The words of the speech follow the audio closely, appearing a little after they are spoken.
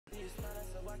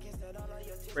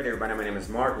Great, everybody, my name is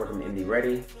Mark. Welcome to MD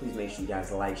Ready. Please make sure you guys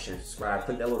like, share, and subscribe.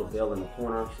 Click that little bell in the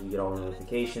corner so you get all the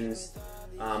notifications.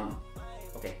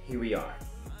 Okay, here we are.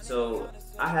 So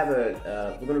I have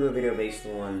we're gonna do a video based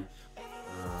on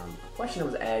a question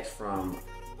that was asked from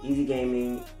Easy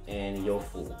Gaming and Yo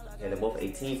Fool. Okay, they're both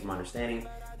 18 from my understanding,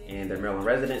 and they're Maryland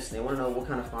residents. And they want to know what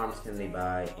kind of farms can they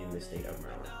buy in the state of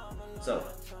Maryland. So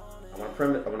I want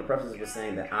to preface this with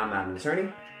saying that I'm not an attorney.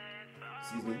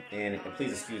 Excuse me, and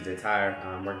please excuse the attire.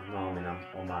 I'm working from home and I'm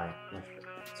on my lunch break.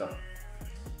 So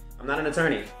I'm not an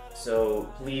attorney, so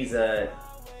please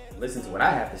listen to what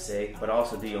I have to say, but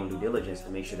also do your own due diligence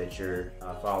to make sure that you're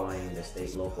following the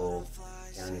state, local,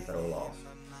 county, and federal laws.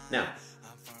 Now,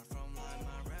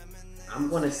 I'm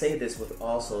going to say this with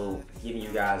also giving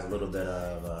you guys a little bit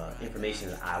of information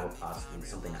that I would possibly,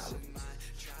 something I would use.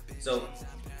 So,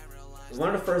 one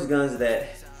of the first guns that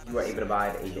you were able to buy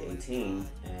at the age of 18,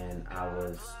 and I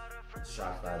was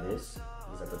shocked by this,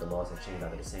 because I thought the laws had changed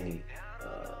after the Sandy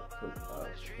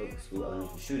Hook School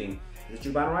elementary shooting, is that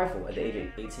you buy a rifle at the age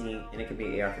of 18, and it could be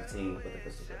an AR-15 with a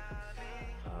pistol grip.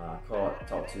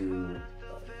 Talked to,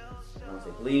 I don't want to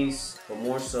say police, but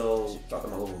more so talk to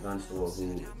my local gun store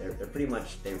who, they're pretty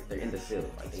much, they're in the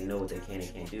field. Like, they know what they can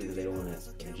and can't do because they don't want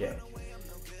to get in jail.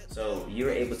 So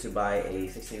you're able to buy a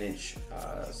 16-inch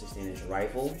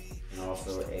rifle and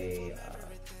also a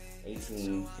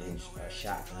 18-inch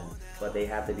shotgun, but they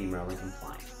have to be Maryland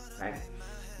compliant. Okay.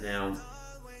 Now,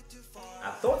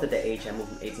 I thought that the age had moved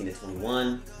from 18 to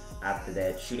 21 after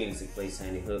that shooting took place at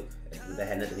Sandy Hook. That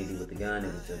had nothing to do with the gun.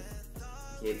 It was the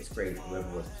kid was crazy. Whoever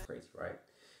was crazy, right?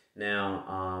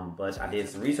 Now, but I did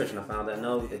some research and I found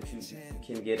out that you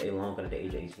can get a long gun at the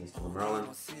age of 18 still in Maryland.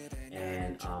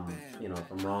 And you know,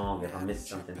 if I'm wrong, if I missed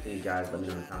something, please guys let me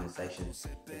know in the comment section.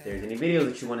 If there's any videos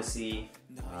that you want to see,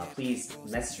 please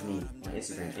message me on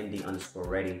Instagram,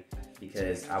 MD_ready,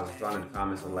 because I was drawing in the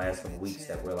comments for the last couple weeks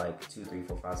that were like 2, 3,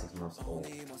 4, 5, 6 months old.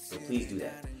 So please do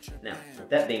that. Now, with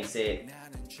that being said,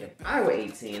 if I were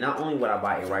 18, not only would I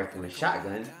buy a rifle and a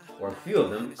shotgun, or a few of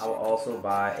them, I will also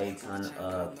buy a ton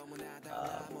of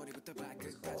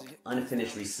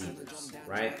unfinished receivers,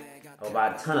 right? I will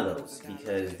buy a ton of those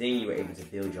because then you were able to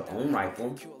build your own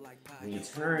rifle. When you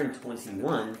turn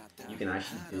 21, you can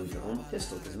actually build your own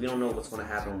pistol, because we don't know what's going to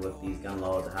happen with these gun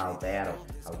laws and how bad or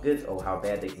how good or how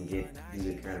bad they can get due to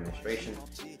the current administration.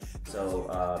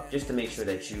 So just to make sure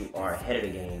that you are ahead of the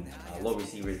game, low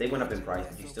receivers, they went up in price,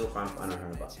 but you still find them for under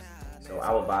 $100. So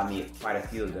I will buy me quite a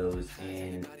few of those,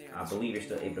 and I believe you're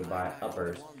still able to buy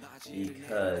uppers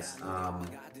because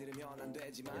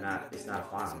it's not a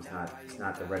farm, it's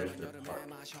not the registered part.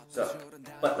 So,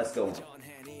 but let's go on.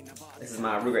 This is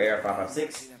my Ruger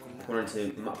AR-556. According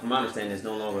to from my understanding, it's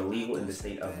no longer legal in the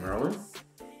state of Maryland.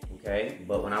 Okay,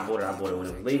 but when I bought it when it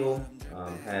was legal.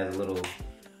 Has a little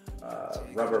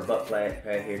rubber butt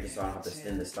pad here just so I don't have to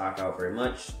extend the stock out very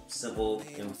much. Simple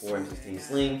M4 M16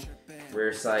 sling,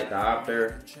 rear sight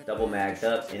diopter, double magged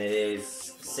up, and it is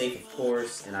safe, of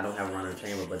course, and I don't have a runner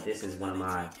chamber, but this is one of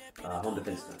my home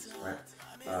defense guns, right?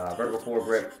 Vertical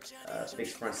foregrip,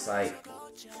 fixed front sight.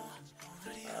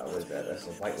 What is that? That's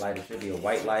a white light. It should be a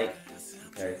white light.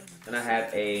 Okay. Then I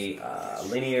have a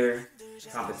linear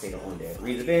compensator on there. The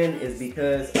reason being is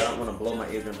because I don't want to blow my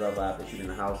eardrums out after shooting in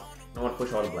the house. I don't want to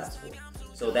push all the blast forward.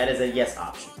 So that is a yes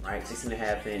option, right?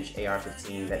 16.5-inch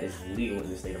AR-15 that is legal in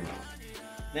the state of Maryland.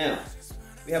 Now,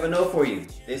 we have a no for you.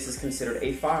 This is considered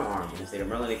a firearm in the state of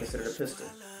Maryland. They consider it a pistol.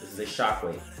 This is a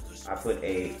Shockwave. I put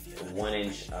a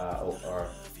 1-inch or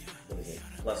what is it?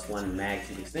 +1 mag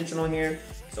tube extension on here.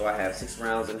 So I have 6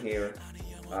 rounds in here.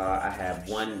 I have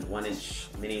one 1-inch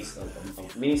mini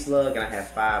slug, and I have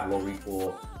 5 low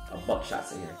recoil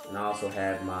buckshots in here. And I also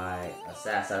have my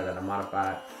SAS that I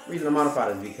modified. The reason I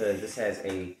modified is because this has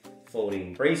a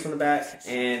folding brace on the back,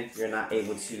 and you're not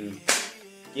able to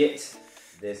get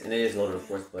this, and it is loaded, of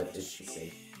course, but it's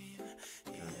safe.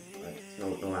 Right?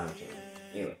 No round change.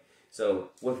 Anyway,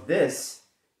 so with this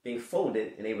being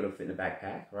folded and able to fit in the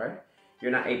backpack, right?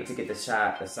 You're not able to get the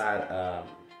side saddle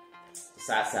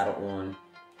on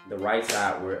the right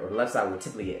side or the left side where it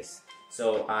typically is.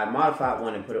 So I modified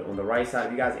one and put it on the right side.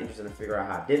 If you guys are interested in figure out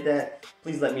how I did that,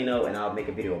 please let me know and I'll make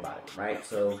a video about it, right?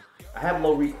 So I have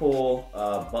low recoil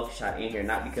buckshot in here,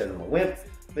 not because I'm a wimp,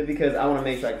 but because I want to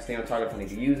make sure I can stay on target if I need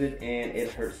to use it, and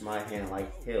it hurts my hand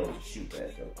like hell to shoot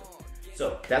that joker.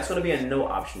 So that's going to be a no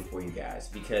option for you guys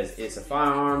because it's a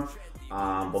firearm,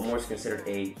 but more is considered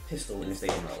a pistol in the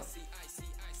state of Maryland.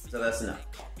 So that's enough.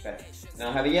 Okay. Now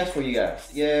I have a yes for you guys.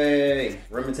 Yay!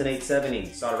 Remington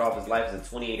 870 started off his life as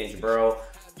a 28-inch barrel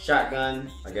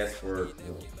shotgun, I guess for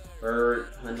bird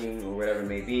hunting or whatever it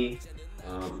may be,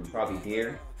 probably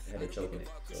deer. had to choke in it,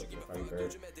 so you'll probably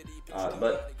heard.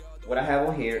 But what I have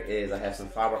on here is I have some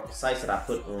fiber sights that I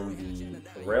put on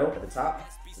the rail at the top,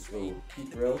 this little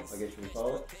peak rail, I guess you would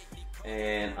call it.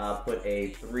 And I put a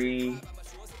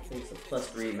I think it's a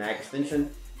 +3 mag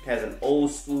extension. It has an old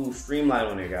school Streamlight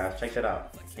on there, guys. Check that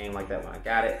out. It came like that when I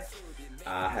got it.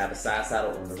 I have a side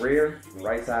saddle on the rear. On the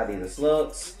right side, these are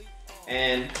slugs.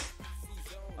 And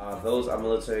those are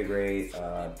military grade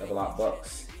double aught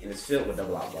bucks. And it's filled with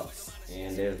double aught bucks.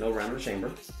 And there's no round in the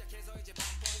chamber.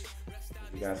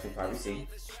 You guys can probably see.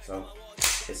 So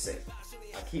it's safe.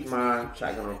 I keep my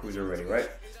shotgun on cruiser ready, right?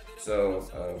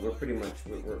 So we're pretty much,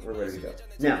 we're ready to go.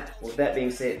 Now, with that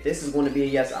being said, this is going to be a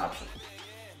yes option,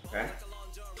 okay?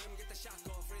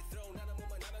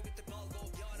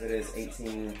 It is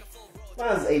 18,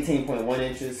 mine is 18.1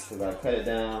 inches because I cut it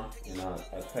down and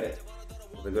I cut it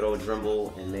with a good old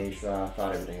Dremel and made sure I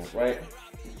thought everything up right.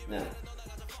 Now,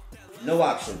 no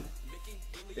option.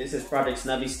 This is Project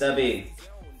Snubby Stubby,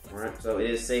 all right? So it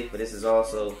is safe, but this is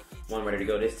also one ready to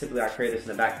go. This typically I carry this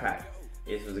in the backpack.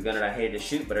 This was a gun that I hated to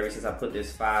shoot, but ever since I put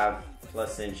this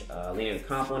 5+ inch linear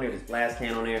comp on there, this blast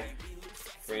can on there,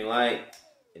 green light,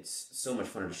 it's so much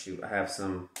fun to shoot. I have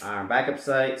some iron backup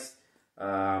sights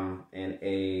and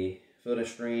a Field and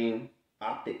Stream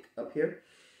optic up here,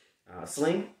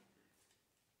 sling.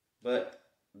 But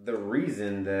the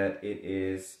reason that it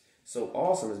is so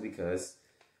awesome is because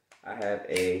I have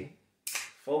a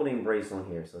folding brace on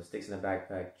here, so it sticks in the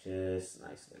backpack just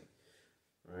nicely.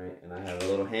 Right, and I have a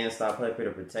little hand stop clip here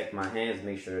to protect my hands,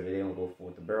 make sure that they don't go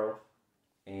forward the barrel.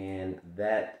 And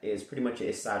that is pretty much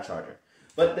its side charger.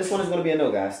 But this one is going to be a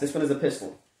no, guys. This one is a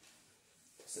pistol.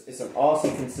 It's an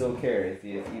awesome concealed carry. If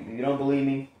you don't believe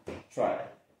me, try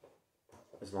it.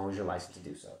 As long as you're licensed to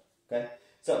do so. Okay?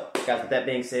 So, guys, with that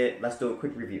being said, let's do a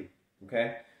quick review.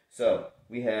 Okay? So,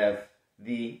 we have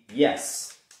the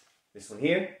Yes. This one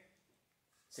here.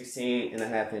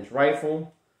 16.5 inch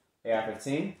rifle.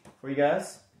 AR-15 for you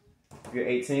guys, if you're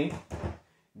 18.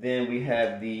 Then we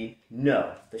have the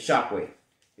No, the Shockwave,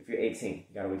 if you're 18. You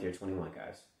gotta wait till you're 21,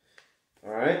 guys.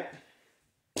 Alright.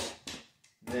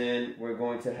 Then we're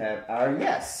going to have our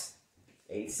Yes,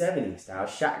 870 style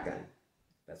shotgun.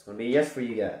 That's gonna be a yes for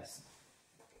you guys.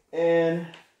 And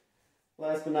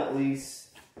last but not least,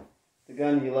 the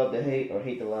gun you love to hate or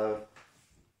hate to love,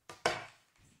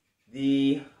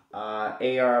 the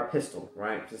AR pistol,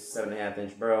 right? Just a 7.5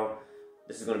 inch barrel.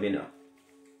 This is going to be a no.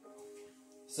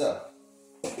 So,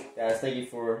 guys, thank you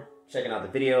for checking out the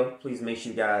video. Please make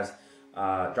sure you guys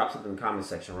drop something in the comment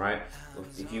section, right?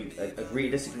 If you agree,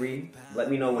 disagree, let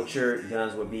me know what your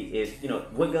guns would be. If,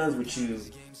 what guns would you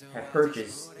have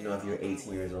purchased, if you're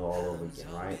 18 years old all over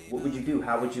again, right? What would you do?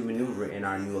 How would you maneuver in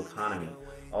our new economy?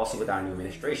 Also with our new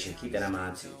administration, keep that in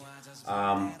mind too.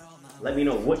 Let me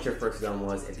know what your first gun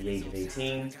was at the age of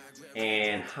 18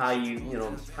 and how you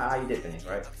did things,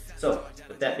 right? So,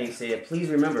 with that being said, please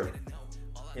remember,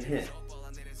 hint,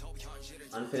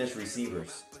 unfinished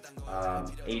receivers,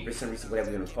 80% receivers,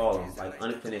 whatever you want to call them, like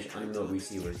unfinished, unmilled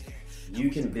receivers. You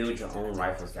can build your own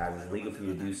rifles, guys. It's legal for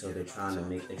you to do so. They're trying to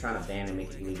ban and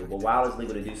make it illegal. But while it's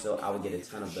legal to do so, I would get a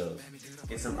ton of those.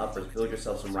 Get some uppers, build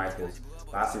yourself some rifles,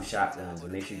 buy some shotguns,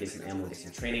 and make sure you get some ammo, get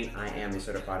some training. I am a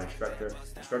certified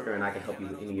instructor, and I can help you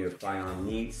with any of your firearm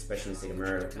needs, especially in the state of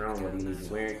Maryland, whether you need your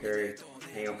wear and carry,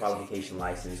 handgun qualification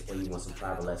license, or you want some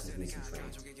private lessons, need some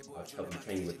training. I'll help you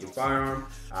train you with your firearm,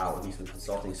 or do some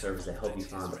consulting service to help you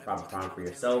find the proper firearm for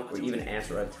yourself, or even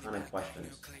answer a ton of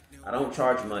questions. I don't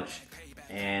charge much,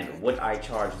 and what I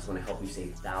charge is going to help you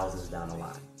save thousands down the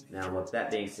line. Now, with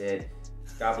that being said,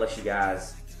 God bless you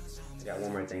guys. I got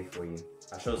one more thing for you.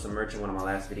 I showed some merch in one of my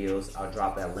last videos. I'll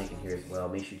drop that link in here as well.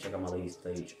 Make sure you check out my ladies'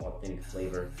 page, Authentic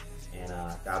Flavor. And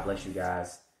God bless you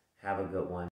guys. Have a good one.